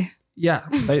bright blue. Yeah,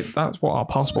 that's what our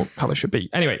passport colour should be.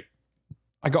 Anyway,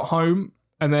 I got home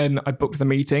and then I booked the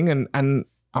meeting and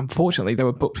unfortunately they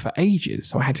were booked for ages.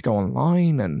 So I had to go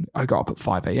online and I got up at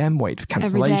 5 a.m, wait for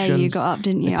cancellations. Every day you got up,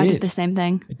 didn't you? I did the same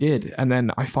thing. I did. And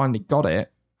then I finally got it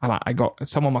and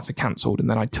someone must have cancelled and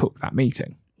then I took that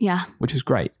meeting. Yeah. Which was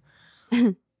great.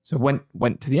 So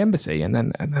went to the embassy and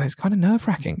then it's kind of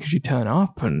nerve-wracking because you turn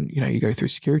up and, you go through a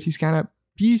security scanner.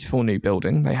 Beautiful new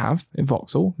building they have in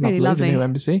Vauxhall. Really lovely. The new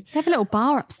embassy. They have a little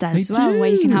bar upstairs as well where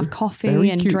you can have coffee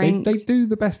and drinks. They do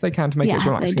the best they can to make it as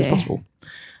relaxing as possible.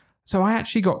 So I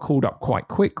actually got called up quite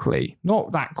quickly.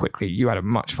 Not that quickly. You had a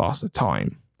much faster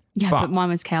time. Yeah, but mine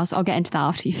was chaos. I'll get into that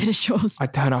after you finish yours. I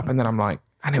turn up and then I'm like,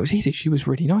 and it was easy. She was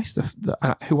really nice,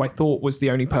 who I thought was the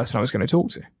only person I was going to talk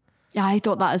to. Yeah, I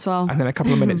thought that as well. And then a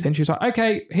couple of minutes in, she was like,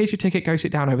 okay, here's your ticket. Go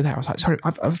sit down over there. I was like, sorry,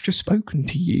 I've just spoken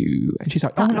to you. And she's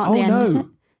like, oh no.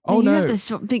 You have to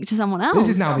speak to someone else. This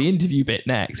is now the interview bit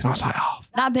next. And I was like, oh.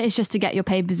 That bit is just to get your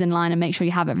papers in line and make sure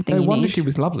you have everything you need. No wonder she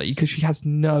was lovely because she has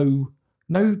no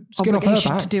skin off her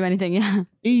back. To do anything, yeah.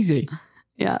 Easy.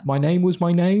 Yeah. My name was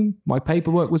my name. My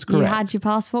paperwork was correct. You had your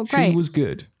passport, great. She was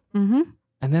good. Mm-hmm.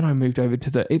 And then I moved over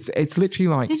to it's literally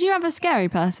like... Did you have a scary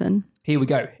person? Here we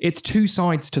go. It's two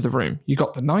sides to the room. You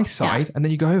got the nice side and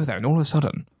then you go over there and all of a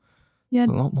sudden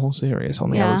it's a lot more serious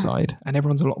on the other side. And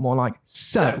everyone's a lot more like,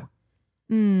 so,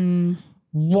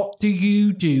 what do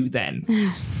you do then?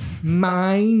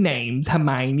 My name's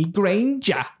Hermione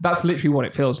Granger. That's literally what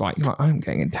it feels like. Like, I'm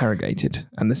getting interrogated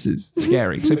and this is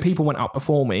scary. So people went up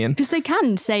before me and... Because they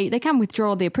can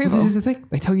withdraw the approval. This is the thing.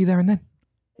 They tell you there and then.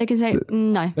 They can say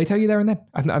no. They tell you there and then.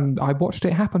 And I watched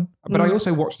it happen. But I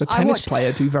also watched a tennis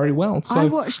player do very well. So. I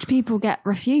watched people get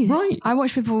refused. Right. I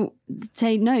watched people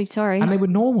say, no, sorry. And they were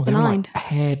normal. They were like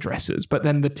hairdressers. But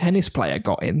then the tennis player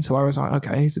got in. So I was like,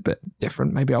 okay, he's a bit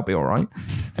different. Maybe I'll be all right.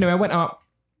 Anyway, I went up.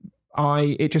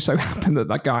 It just so happened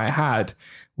that guy I had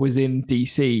was in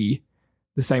DC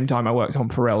the same time I worked on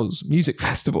Pharrell's music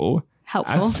festival.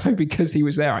 Helpful. And so because he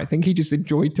was there, I think he just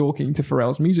enjoyed talking to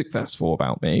Pharrell's music festival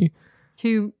about me.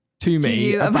 To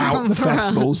me about the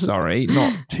festival, sorry,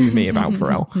 not to me about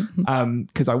Pharrell,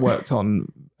 because I worked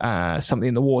on Something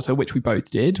in the Water, which we both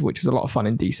did, which was a lot of fun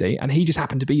in DC, and he just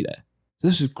happened to be there. So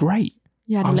this was great.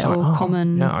 You had a little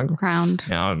common ground.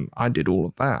 Yeah, I did all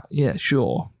of that. Yeah,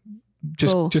 sure.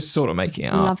 Just sort of making it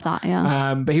up. I love that,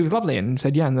 yeah. But he was lovely and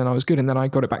said, yeah, and then I was good, and then I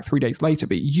got it back 3 days later.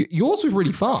 But yours was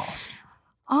really fast.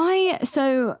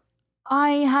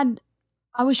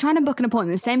 I was trying to book an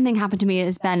appointment. The same thing happened to me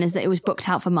as Ben, is that it was booked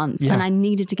out for months and I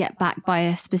needed to get back by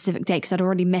a specific date because I'd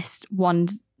already missed one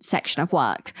section of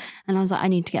work. And I was like, I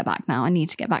need to get back now. I need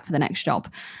to get back for the next job.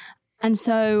 And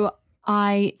so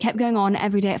I kept going on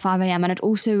every day at 5 a.m. And I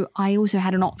also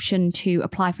had an option to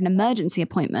apply for an emergency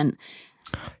appointment.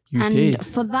 You did.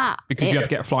 For that. Because you had to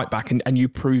get a flight back and you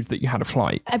proved that you had a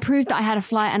flight. I proved that I had a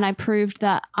flight and I proved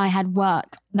that I had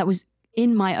work that was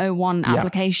in my O1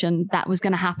 application that was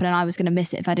going to happen and I was going to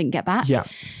miss it if I didn't get back. Yeah.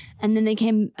 And then they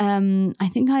came, I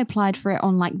think I applied for it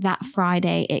on like that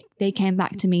Friday. They came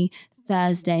back to me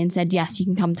Thursday and said, yes, you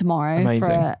can come tomorrow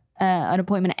for an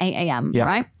appointment at 8 a.m.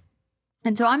 Right?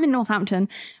 And so I'm in Northampton,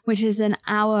 which is an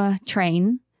hour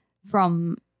train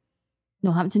from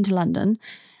Northampton to London.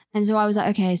 And so I was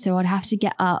like, okay, so I'd have to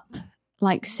get up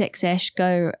like 6-ish,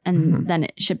 go, and then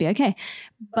it should be okay.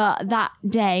 But that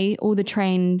day, all the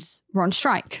trains were on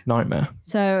strike. Nightmare.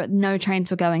 So no trains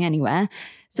were going anywhere.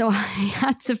 So I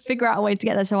had to figure out a way to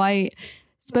get there. So I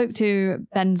spoke to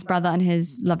Ben's brother and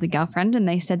his lovely girlfriend, and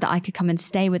they said that I could come and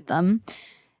stay with them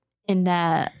in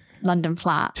their London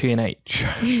flat. T&H.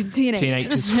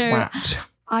 T&H's flat.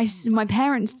 My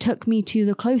parents took me to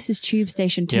the closest tube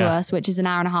station to us, which is an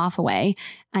hour and a half away.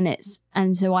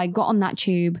 And so I got on that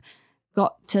tube,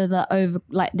 got to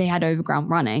they had overground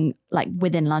running, like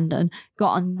within London,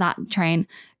 got on that train,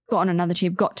 got on another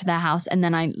tube, got to their house, and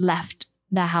then I left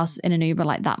their house in an Uber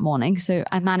like that morning. So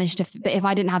I managed to, but if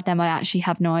I didn't have them, I actually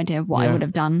have no idea what I would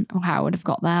have done or how I would have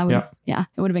got there. It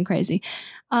would have been crazy.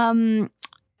 And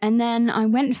then I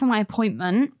went for my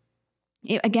appointment.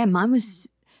 Mine was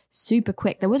super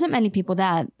quick. There wasn't many people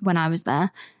there when I was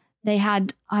there.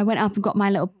 I went up and got my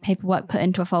little paperwork put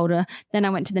into a folder. Then I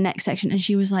went to the next section and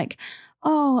she was like,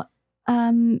 oh,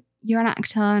 you're an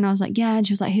actor. And I was like, yeah. And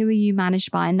she was like, who are you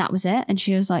managed by? And that was it. And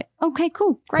she was like, okay,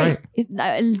 cool. Great.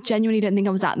 I genuinely don't think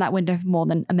I was at that window for more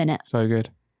than a minute. So good.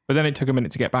 But then it took a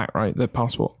minute to get back, right? The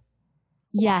passport.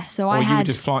 Yeah. So or you were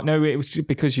just flying. No, it was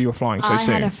because you were flying so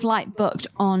soon. I had a flight booked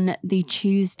on the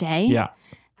Tuesday. Yeah.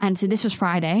 And so this was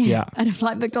Friday. Yeah. I had a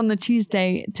flight booked on the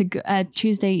Tuesday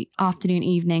Tuesday afternoon,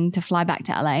 evening to fly back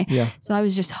to LA. Yeah. So I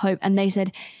was just and they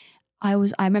said, I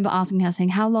remember asking her saying,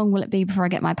 how long will it be before I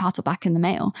get my passport back in the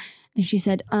mail? And she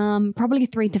said, probably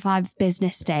 3 to 5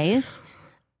 business days.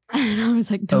 And I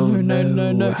was like,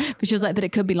 no. But she was like, but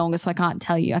it could be longer. So I can't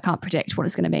tell you. I can't predict what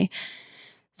it's going to be.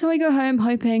 So I go home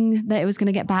hoping that it was going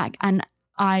to get back. And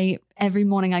every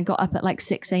morning I got up at like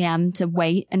 6 a.m. to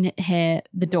wait and hear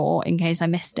the door in case I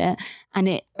missed it. And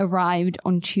it arrived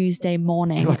on Tuesday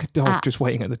morning. You're like a dog just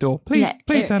waiting at the door. Please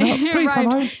turn up. Please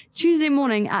come home. Tuesday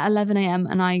morning at 11 a.m.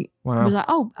 And I was like,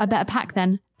 oh, I better pack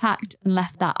then. Packed and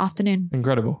left that afternoon.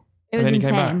 Incredible. It was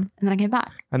insane. And then I came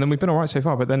back. And then we've been all right so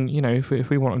far. But then, if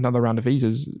we want another round of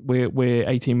visas, we're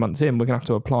 18 months in. We're going to have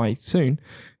to apply soon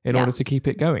in order to keep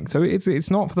it going. So it's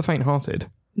not for the faint-hearted.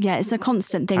 Yeah, it's a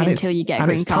constant thing until you get a green card.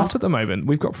 And it's tough at the moment.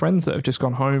 We've got friends that have just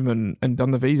gone home and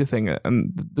done the visa thing.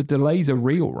 And the delays are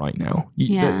real right now.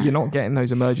 You're not getting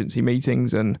those emergency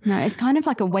meetings. No, it's kind of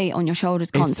like a weight on your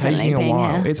shoulders constantly. It's taking a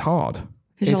while. Here. It's hard.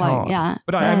 It's hard. Yeah.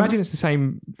 But I imagine it's the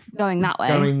same going that way.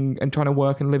 Going and trying to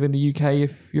work and live in the UK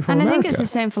if you're from America. And I think it's the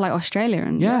same for like Australia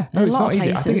and it's not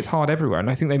easy. I think it's hard everywhere. And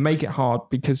I think they make it hard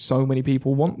because so many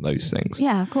people want those things.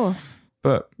 Yeah, of course.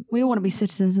 But we all want to be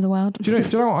citizens of the world. Do you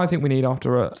know what I think we need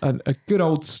after a good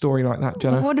old story like that,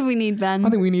 Jenna? What do we need, Ben? I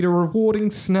think we need a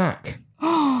rewarding snack.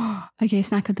 Okay,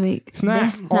 snack of the week.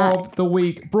 Snack of the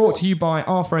week brought to you by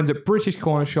our friends at British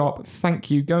Corner Shop. Thank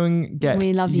you. Go and get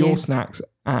your snacks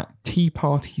at Tea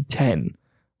Party 10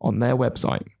 on their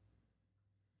website. Do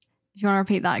you want to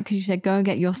repeat that? Because you said go and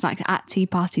get your snacks at Tea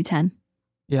Party 10.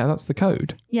 Yeah, that's the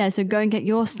code. Yeah, so go and get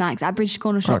your snacks at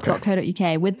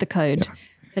britishcornershop.co.uk with the code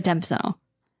for 10% off.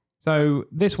 So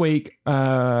this week,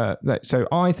 so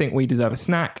I think we deserve a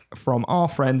snack from our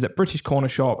friends at British Corner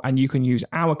Shop, and you can use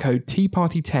our code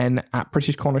TEAPARTY10 at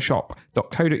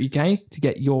britishcornershop.co.uk to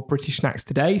get your British snacks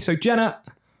today. So Jenna,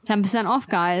 10% off,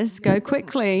 guys. Go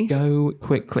quickly. Go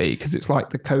quickly, because it's like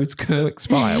the code's going to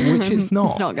expire, which is not.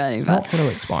 It's not going It's not going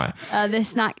to expire. This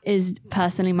snack is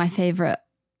personally my favourite.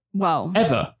 Well,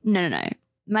 ever? No.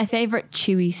 My favourite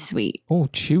chewy sweet. Oh,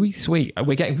 chewy sweet.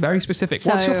 We're getting very specific.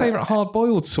 What's your favourite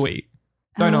hard-boiled sweet?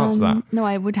 Don't answer that. No,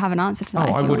 I would have an answer to that.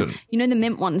 I wouldn't. You know the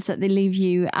mint ones that they leave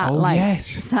you at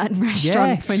certain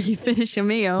restaurants when you finish your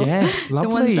meal? Yes,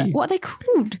 lovely. What are they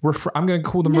called? I'm going to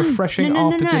call them refreshing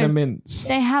after dinner mints.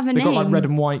 They have a name. They've got like red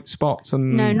and white spots.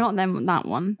 And no, not them. That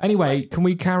one. Anyway, can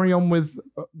we carry on with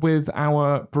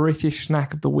our British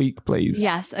snack of the week, please?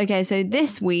 Yes. Okay, so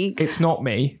this week... It's not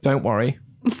me. Don't worry.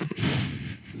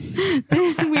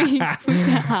 This week we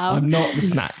have... I'm not the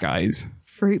snack, guys.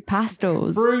 Fruit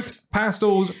pastels. Fruit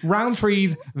pastels,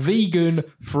 Rowntree's vegan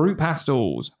fruit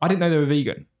pastels. I didn't know they were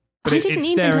vegan. But I didn't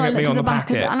either until I looked at the back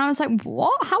of it. And I was like,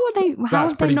 what? How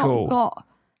have they not got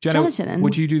Jenna, gelatin in?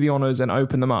 Would you do the honours and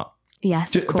open them up?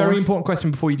 Yes, of course. Very important question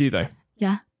before you do, though.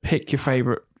 Yeah. Pick your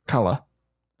favourite colour.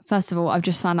 First of all, I've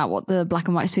just found out what the black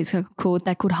and white sweets are called.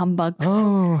 They're called humbugs.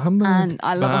 Oh, humbug. And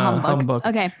I love a humbug.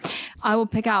 Okay, I will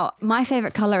pick out... My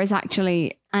favourite colour is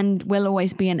actually, and will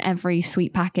always be in every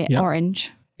sweet packet,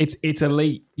 orange. It's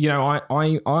elite. You know,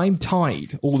 I'm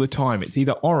tied all the time. It's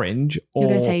either orange or... You're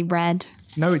going to say red.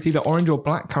 No, it's either orange or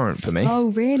blackcurrant for me. Oh,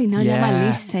 really? No, they're my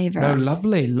least favourite. No,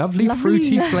 lovely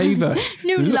fruity flavour.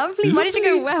 No, lovely. Why did you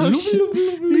go Welsh?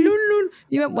 Lovely.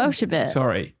 You went Welsh a bit.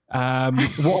 Sorry.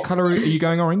 What colour are you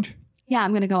going? Orange? Yeah,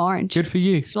 I'm going to go orange. Good for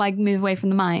you. Should I move away from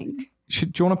the mic?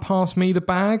 Do you want to pass me the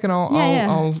bag and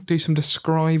I'll do some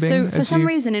describing? So for some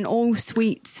reason in all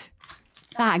sweets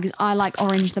bags, I like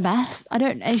orange the best.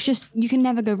 It's just, you can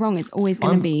never go wrong. It's always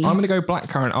going to be... I'm going to go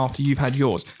blackcurrant after you've had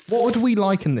yours. What would we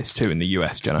liken this to in the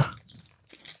US, Jenna?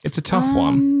 It's a tough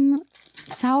one.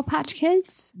 Sour Patch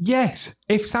Kids? Yes.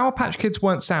 If Sour Patch Kids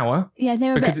weren't sour... Yeah, they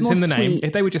were a bit more because it's in the name. sweet.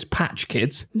 If they were just Patch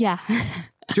Kids... Yeah.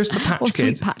 Just the Patch or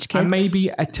Kids. Sweet Patch Kids. And maybe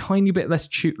a tiny bit less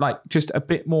like just a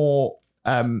bit more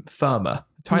firmer.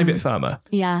 Tiny bit firmer.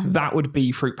 Yeah. That would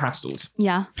be fruit pastels.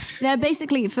 Yeah. They're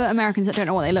basically, for Americans that don't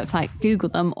know what they look like, Google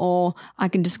them, or I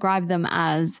can describe them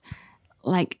as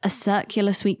like a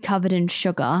circular sweet covered in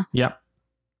sugar. Yep.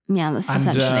 Yeah, that's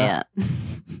essentially it.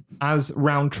 As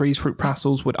Rowntree's fruit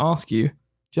pastels would ask you,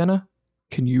 Jenna,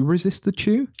 can you resist the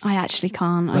chew? I actually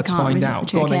can't. Let's find out.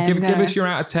 Go on then. Give us your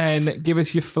out of 10. Give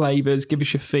us your flavours. Give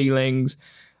us your feelings.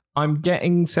 I'm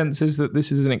getting senses that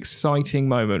this is an exciting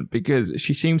moment because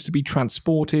she seems to be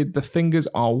transported. The fingers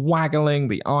are waggling.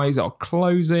 The eyes are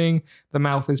closing. The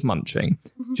mouth is munching.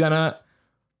 Jenna,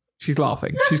 she's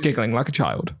laughing. She's giggling like a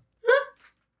child.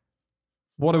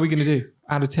 What are we going to do?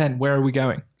 Out of 10, where are we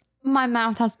going? My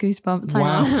mouth has goosebumps.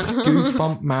 Wow,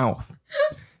 goosebump mouth.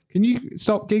 Can you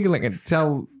stop giggling and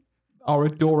tell our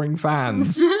adoring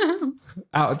fans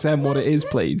out of 10 what it is,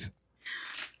 please?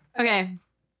 Okay.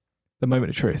 The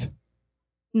moment of truth.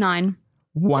 9.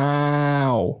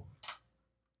 Wow.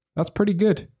 That's pretty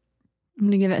good. I'm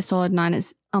going to give it a solid 9.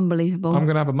 It's unbelievable. I'm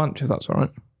going to have a munch if that's all right.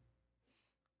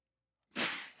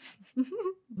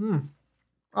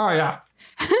 Oh, yeah.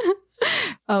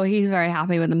 Oh, he's very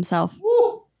happy with himself.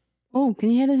 Woo. Oh, can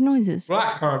you hear those noises?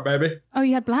 Blackcurrant, baby. Oh,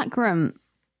 you had blackcurrant.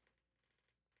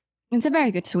 It's a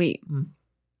very good sweet.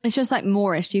 It's just like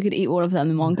Moorish. You could eat all of them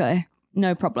in one go.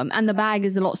 No problem. And the bag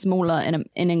is a lot smaller in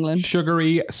England.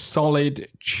 Sugary, solid,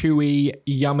 chewy,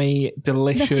 yummy,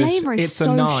 delicious. The flavour is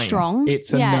so 9. strong.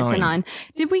 It's a 9. It's a 9.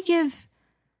 Did we give...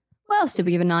 What else did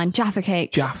we give a 9? Jaffa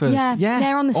cakes. Jaffas. Yeah.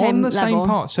 They're on the same level. Same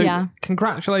part. So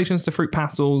congratulations to Fruit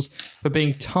Pastels for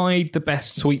being tied the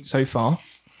best sweet so far.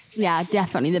 Yeah,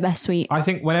 definitely the best sweet. I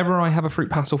think whenever I have a fruit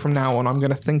pastel from now on, I'm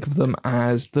going to think of them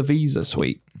as the Visa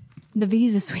sweet. The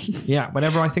Visa sweet. Yeah,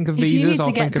 whenever I think of visas,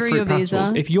 I'll think of fruit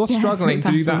pastels. If you're struggling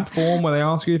to do that form where they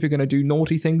ask you if you're going to do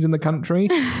naughty things in the country,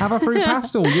 have a fruit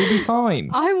pastel. You'll be fine.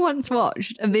 I once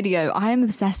watched a video. I am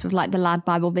obsessed with like the Lad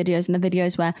Bible videos and the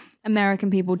videos where American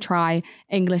people try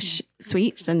English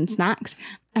sweets and snacks.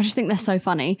 I just think they're so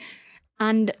funny.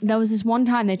 And there was this one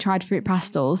time they tried fruit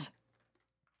pastels.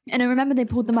 And I remember they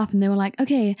pulled them up and they were like,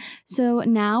 okay, so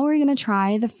now we're going to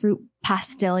try the fruit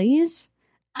pastilles.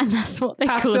 And that's what they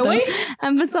call them.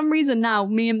 And for some reason now,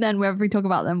 me and Ben, wherever we talk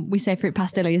about them, we say fruit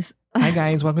pastilles. Hey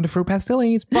guys, welcome to Fruit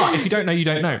Pastilles. But if you don't know, you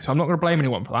don't know. So I'm not going to blame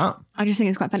anyone for that. I just think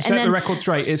it's quite fun. To set the record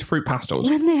straight, is fruit pastels.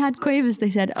 When they had quavers,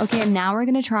 they said, okay, now we're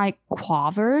going to try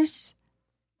quavers.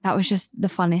 That was just the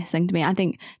funniest thing to me. I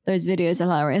think those videos are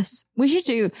hilarious. We should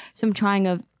do some trying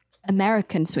of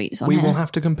American sweets on here. We will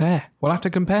have to compare. We'll have to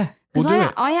compare. We'll do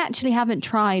it. I actually haven't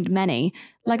tried many.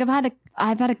 Like I've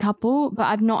had a couple, but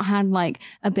I've not had like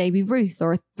a Baby Ruth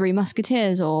or a Three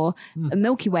Musketeers or a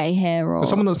Milky Way here. Or for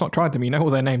someone that's not tried them, you know all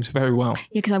their names very well.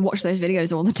 Yeah, because I watch those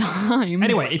videos all the time.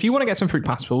 Anyway, if you want to get some fruit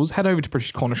pastels, head over to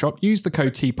British Corner Shop, use the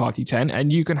code TEAPARTY10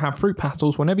 and you can have fruit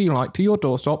pastels whenever you like to your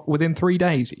doorstep within 3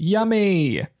 days.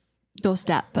 Yummy!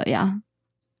 Doorstep, but yeah.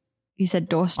 You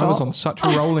said doorstop. I was on such a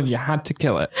roll and you had to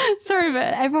kill it. Sorry,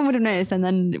 but everyone would have noticed and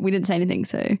then we didn't say anything,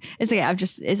 so it's okay. I've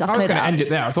was going to end it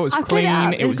there. I thought it was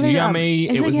clean, it was yummy,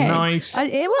 it was nice.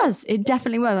 It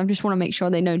definitely was. I just want to make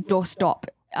sure they know doorstop.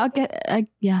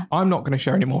 Yeah. I'm not going to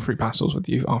share any more fruit pastels with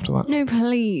you after that. No,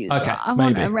 please. Okay, I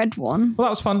want a red one. Well, that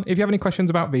was fun. If you have any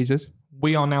questions about visas,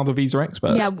 we are now the visa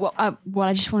experts. Yeah, well,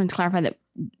 I just wanted to clarify that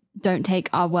don't take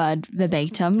our word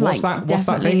verbatim. What's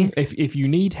that thing? If you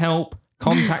need help,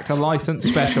 contact a licensed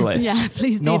specialist. Yeah,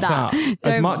 please do not that.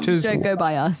 Us. Don't go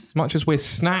by us. As much as we're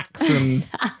snacks and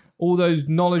all those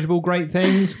knowledgeable, great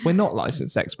things, we're not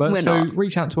licensed experts.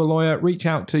 Reach out to a lawyer, reach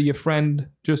out to your friend,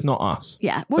 just not us.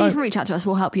 Yeah, well, you can reach out to us.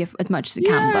 We'll help you as much as we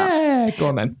can. Yeah, go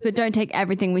on then. But don't take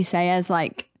everything we say as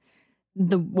like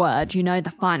the word,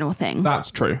 the final thing.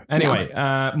 That's true. Anyway,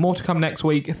 more to come next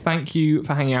week. Thank you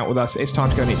for hanging out with us. It's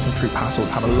time to go and eat some fruit pastels.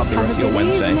 Have a lovely rest of your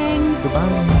Wednesday. Evening.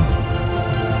 Goodbye.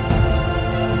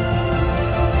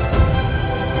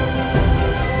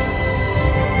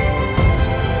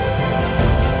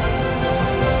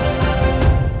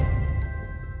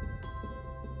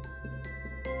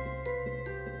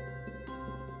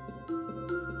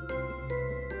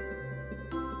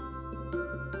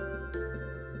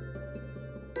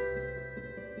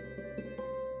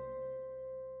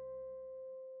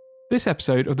 This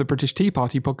episode of the British Tea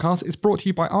Party podcast is brought to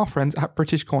you by our friends at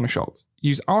British Corner Shop.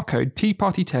 Use our code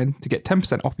TEAPARTY10 to get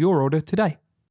 10% off your order today.